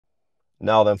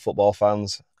Now then, football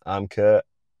fans, I'm Kurt,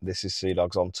 this is Sea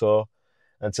Dogs on Tour,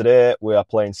 and today we are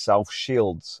playing South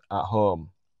Shields at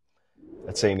home.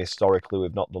 A team historically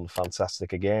we've not done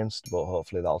fantastic against, but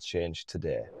hopefully that'll change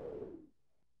today.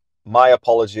 My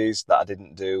apologies that I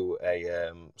didn't do a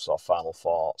sort of final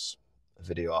thoughts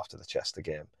video after the Chester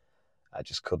game. I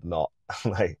just could not.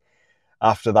 Like,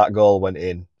 after that goal went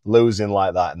in, losing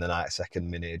like that in the 92nd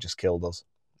minute, it just killed us.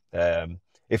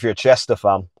 If you're a Chester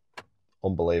fan,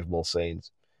 unbelievable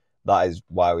scenes. That is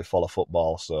why we follow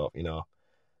football. So, you know,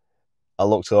 I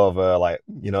looked over, like,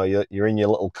 you know, you're in your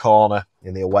little corner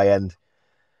in the away end.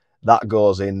 That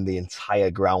goes in, the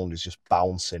entire ground is just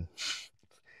bouncing,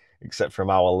 except from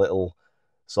our little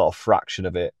sort of fraction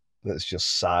of it that's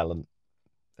just silent.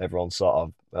 Everyone's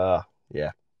sort of,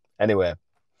 yeah. Anyway,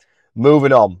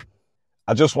 moving on.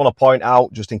 I just want to point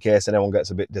out, just in case anyone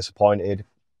gets a bit disappointed,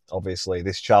 obviously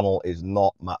this channel is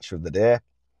not match of the day.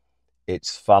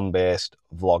 It's fan-based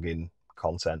vlogging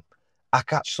content. I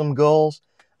catch some goals,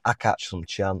 I catch some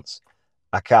chants,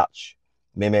 I catch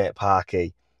me mate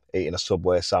Parky eating a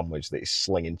Subway sandwich that he's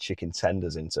slinging chicken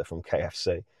tenders into from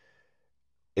KFC.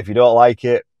 If you don't like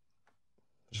it,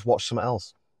 just watch something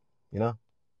else, you know?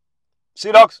 See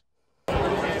you, dogs!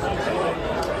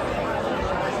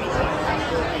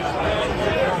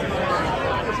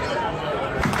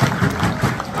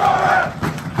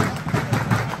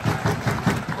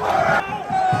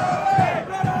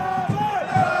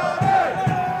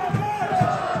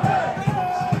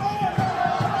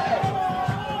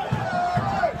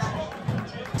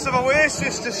 Of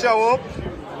Oasis to show up.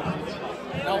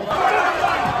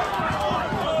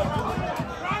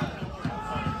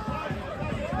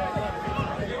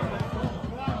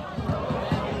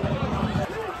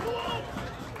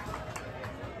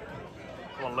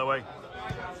 Come on, Louis.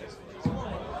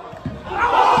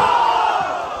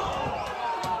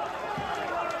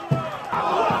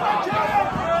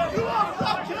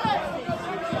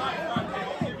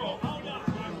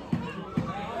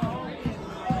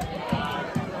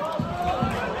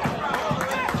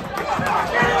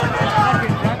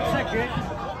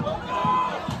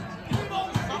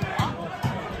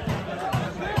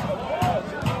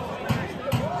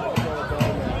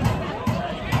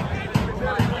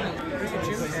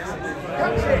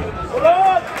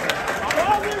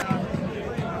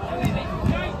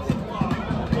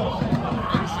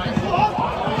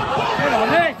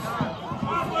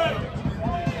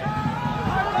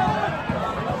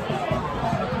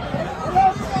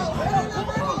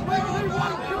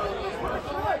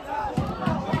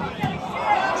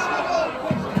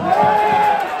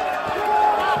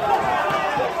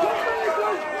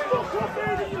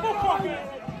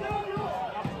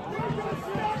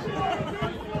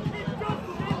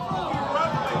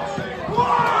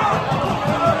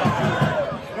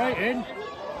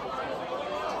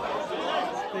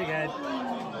 Big head.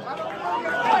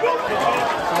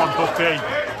 Come on, Bucky.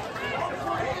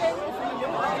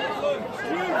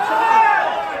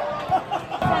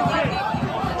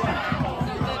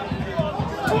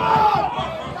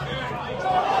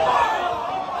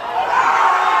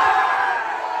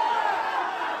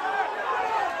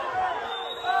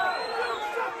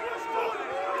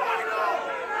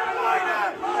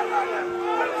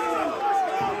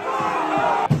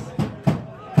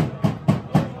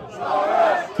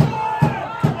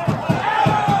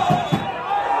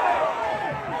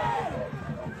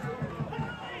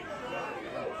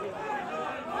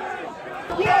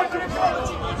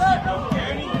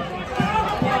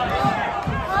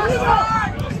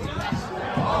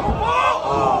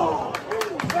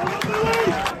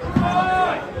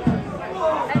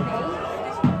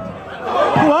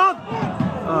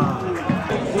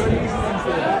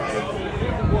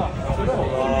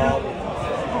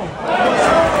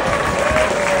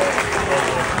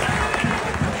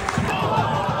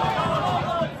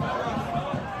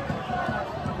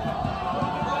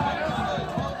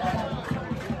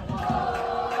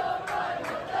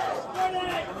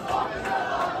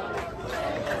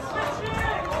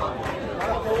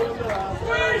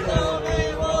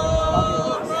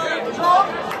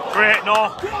 Great, no.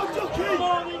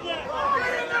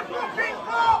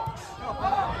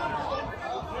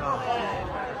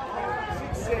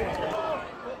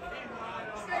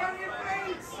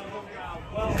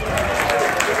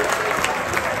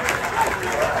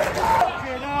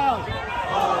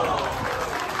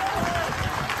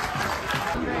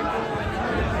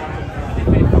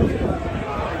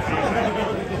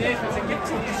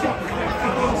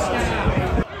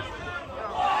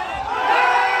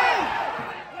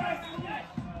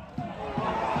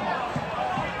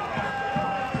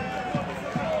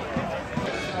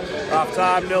 Half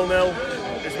time,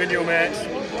 0-0. It's be new mates.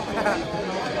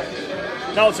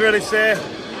 Now to really say.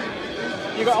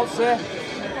 You got else to say?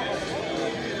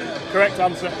 Correct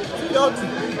answer.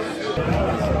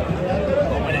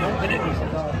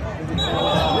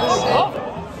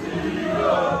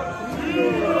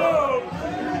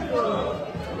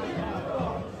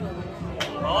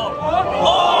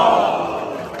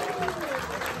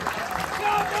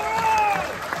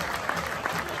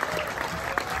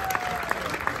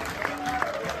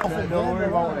 Don't worry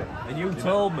about it. And you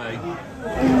told me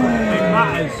it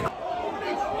matters.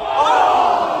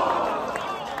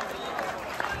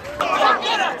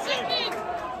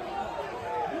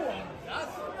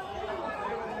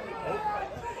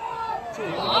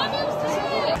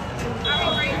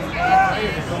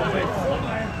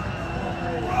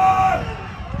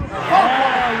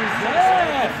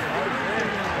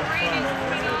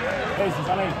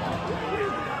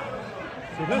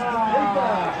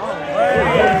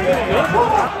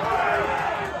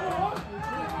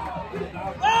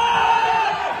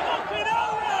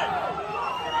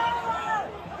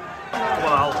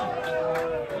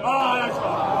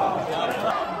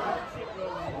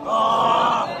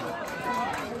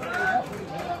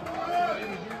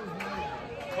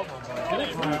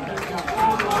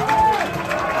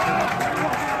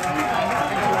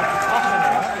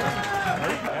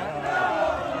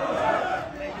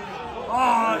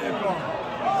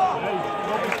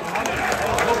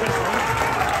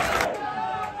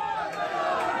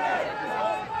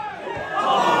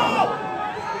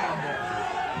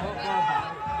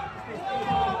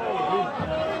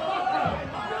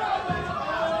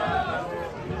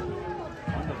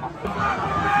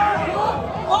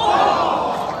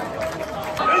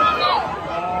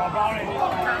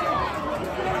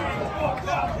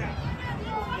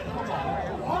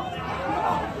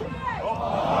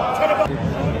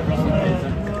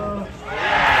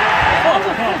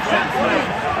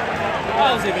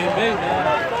 How's he been beat there?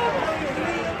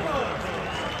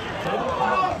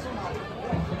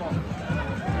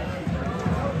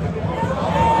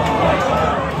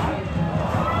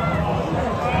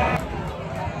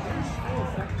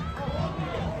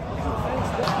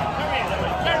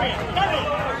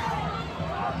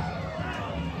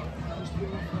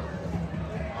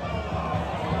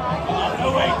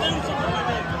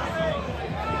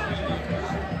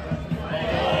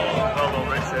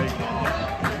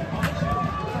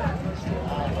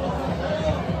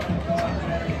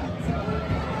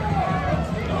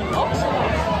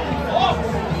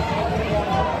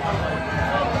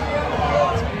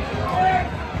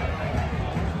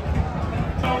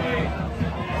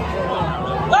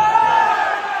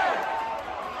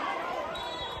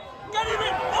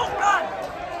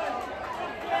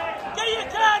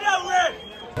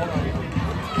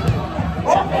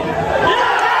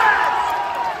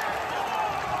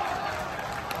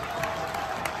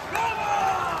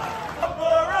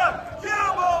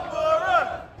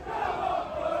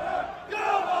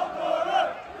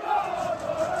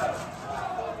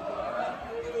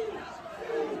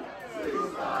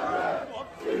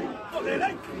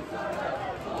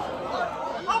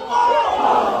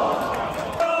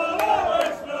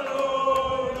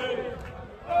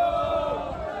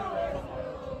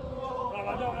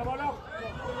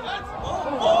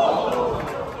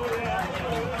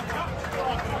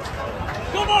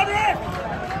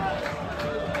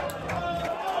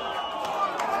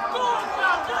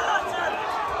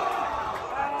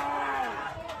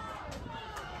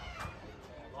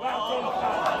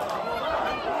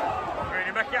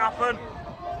 Make it happen.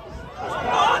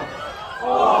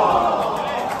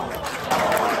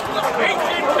 Beat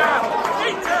him down!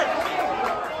 Beat him!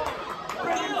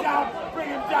 Bring him down! Bring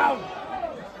him down!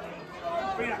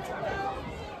 Bring him down!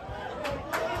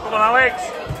 Come on, Alex!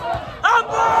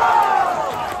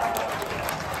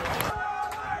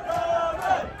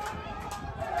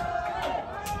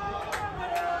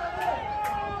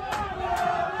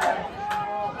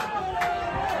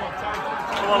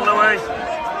 Come on, Louis!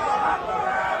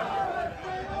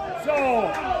 Go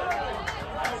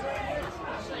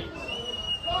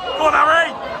on, Harry!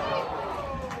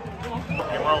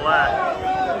 Looking well there.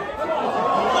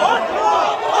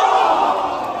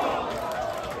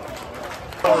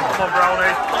 Come on,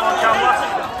 Brownie. Come on, Cam,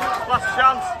 last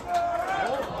chance.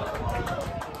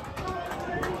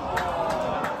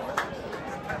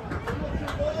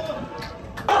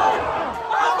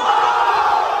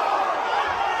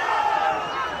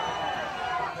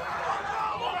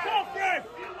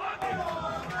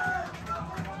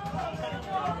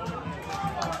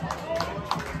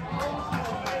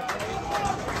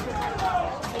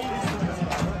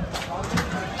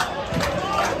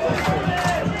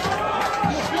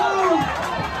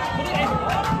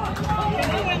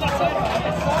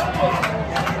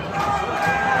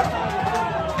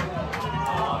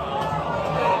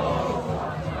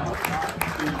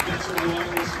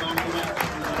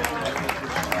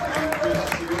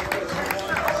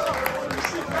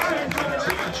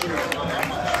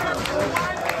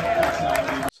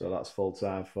 full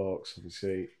time, folks.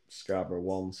 Obviously, Scarborough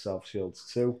 1, South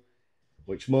Shields 2,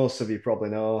 which most of you probably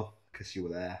know because you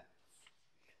were there.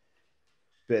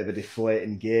 Bit of a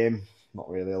deflating game. Not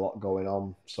really a lot going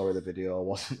on. Sorry the video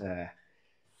wasn't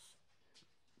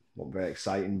very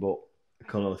exciting, but I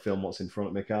can only film what's in front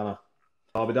of me, can't I?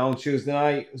 I'll be down Tuesday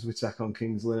night as we take on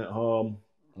Kings Lynn at home.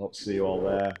 I hope to see you all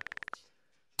there.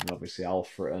 And obviously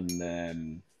Alfreton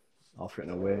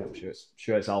away. I'm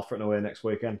sure it's Alfreton away next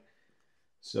weekend.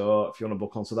 So if you want to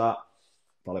book onto that,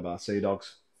 bye bye. See you,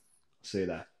 dogs. See you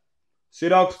there. See you,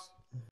 dogs.